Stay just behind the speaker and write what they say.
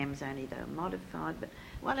only they were modified, but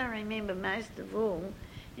what I remember most of all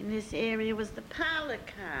in this area was the Parlour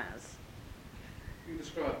cars. Can you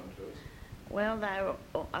describe them to us? Well,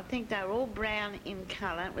 I think they were all brown in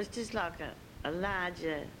colour. It was just like a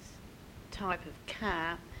larger type of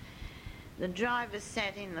car. The driver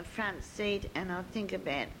sat in the front seat, and I think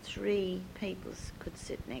about 3 people could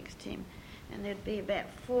sit next to him, and there'd be about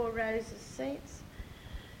 4 rows of seats.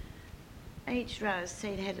 Each row of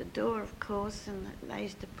seat had a door, of course, and they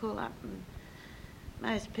used to pull up, and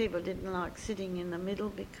most people didn't like sitting in the middle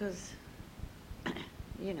because,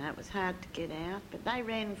 you know, it was hard to get out, but they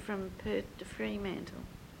ran from Perth to Fremantle.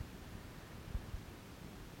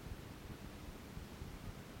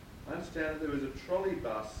 I understand that there was a trolley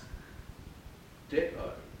bus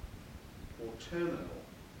depot or terminal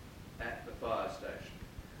at the fire station.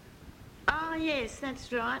 Oh, yes,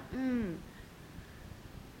 that's right. What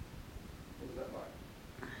was that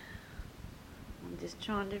like? I'm just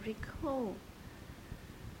trying to recall.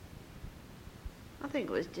 I think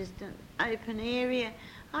it was just an open area.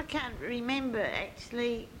 I can't remember,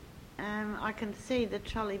 actually. I can see the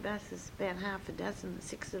trolley buses, about half a dozen,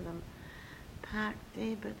 6 of them parked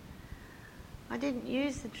there, but I didn't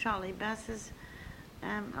use the trolley buses.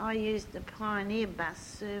 I used the Pioneer bus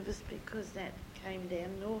service because that came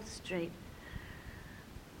down North Street.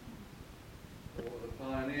 What were the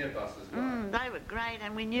Pioneer buses like? They were great,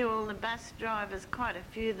 and we knew all the bus drivers. Quite a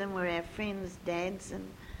few of them were our friends' dads, and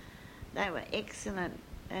they were excellent.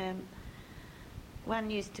 One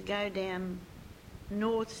used to go down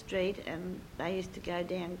North Street, and they used to go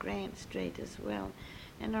down Grant Street as well.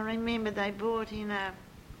 And I remember they brought in it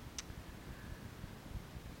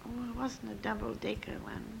wasn't a double-decker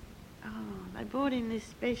one. Oh, they brought in this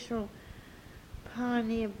special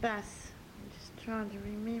Pioneer bus. I'm just trying to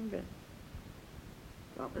remember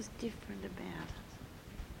what was different about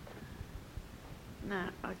it. No,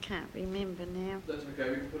 I can't remember now. That's okay,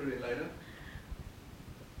 we can put it in later.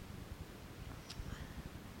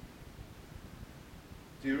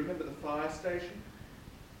 Do you remember the fire station?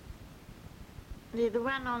 Yeah, the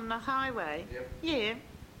one on the highway? Yep. Yeah.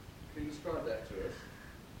 Can you describe that to us?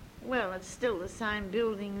 Well, it's still the same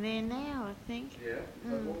building there now, I think. Yeah?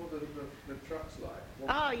 So what were the trucks like?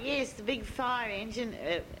 Oh, yes, the big fire engine.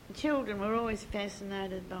 Children were always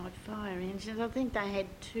fascinated by fire engines. I think they had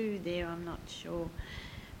 2 there, I'm not sure.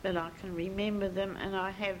 But I can remember them, and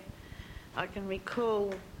I can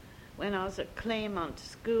recall when I was at Claremont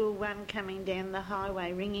School, one coming down the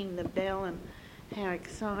highway ringing the bell, and how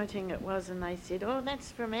exciting it was. And they said, oh,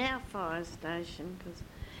 that's from our fire station, because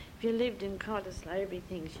if you lived in Cottesloe,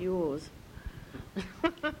 everything's yours.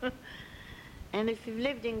 And if you've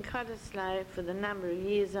lived in Cottesloe for the number of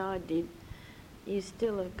years I did, you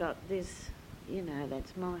still have got this, you know,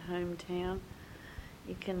 that's my hometown.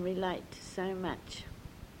 You can relate to so much.